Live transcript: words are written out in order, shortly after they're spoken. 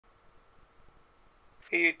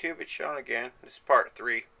Hey YouTube, it's Sean again. This is part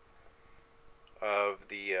 3 of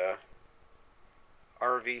the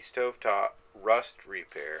RV stovetop rust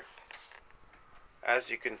repair. As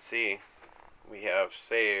you can see, we have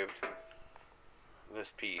saved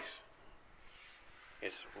this piece.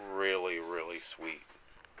 It's really sweet.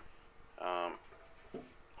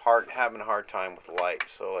 Having a hard time with the light,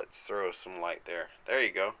 so let's throw some light there. There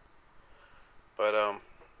you go. But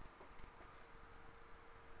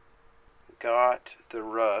got the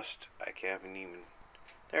rust. I haven't even.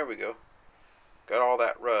 There we go. Got all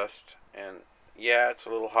that rust, and yeah, it's a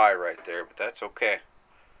little high right there, but that's okay.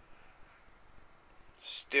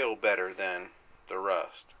 Still better than the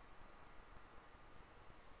rust.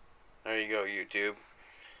 There you go, YouTube.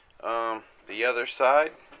 The other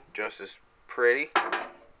side, just as pretty.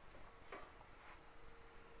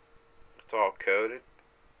 It's all coated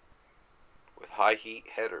with high heat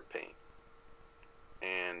header paint,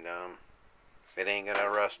 and it ain't gonna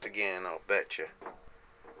rust again, I'll bet you.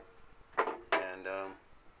 And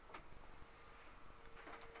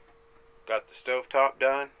got the stovetop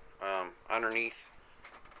done. Underneath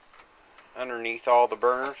all the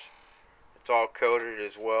burners, it's all coated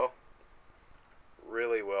as well.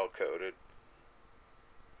 Really well coated.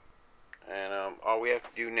 And all we have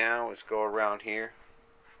to do now is go around here.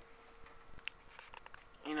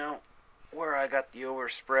 You know, where I got the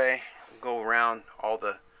overspray, go around all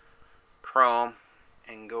the chrome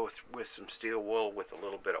and go with some steel wool with a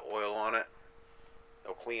little bit of oil on it.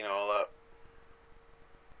 It'll clean all up.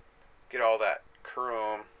 Get all that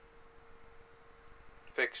chrome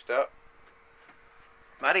fixed up.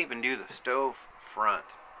 Might even do the stove front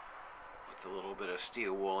with a little bit of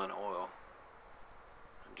steel wool and oil.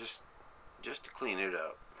 Just to clean it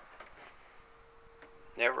up.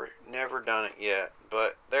 Never done it yet,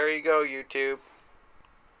 but there you go, YouTube.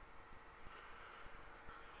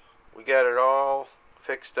 We got it all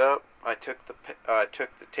fixed up. I took the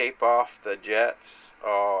tape off the jets.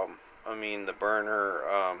 The burner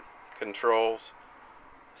controls,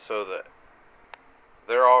 so that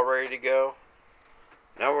they're all ready to go.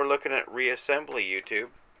 Now we're looking at reassembly, YouTube.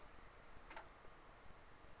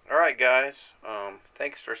 Alright guys,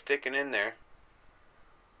 thanks for sticking in there.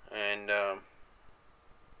 And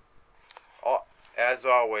as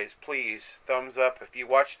always, please thumbs up if you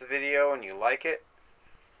watch the video and you like it.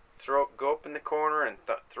 Go up in the corner and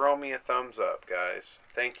throw me a thumbs up, guys.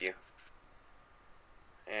 Thank you.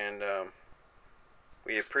 And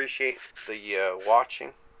we appreciate the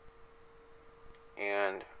watching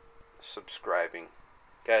and subscribing.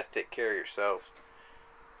 Guys, take care of yourselves.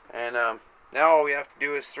 And now all we have to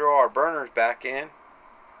do is throw our burners back in,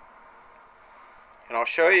 and I'll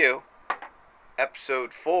show you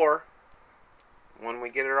episode 4 when we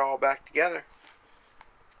get it all back together.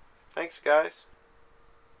 Thanks, guys.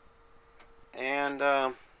 And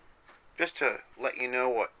just to let you know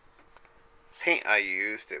what paint I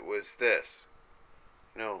used, it was this.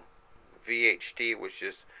 VHD, which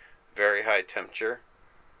is very high temperature.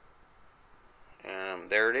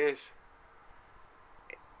 There it is.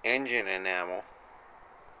 Engine enamel.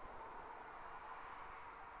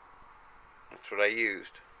 That's what I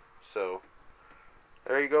used. So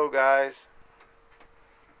there you go, guys.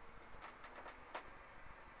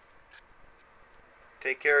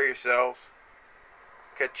 Take care of yourselves.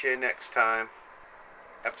 Catch you next time.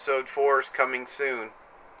 Episode 4 is coming soon.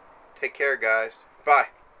 Take care, guys. Bye.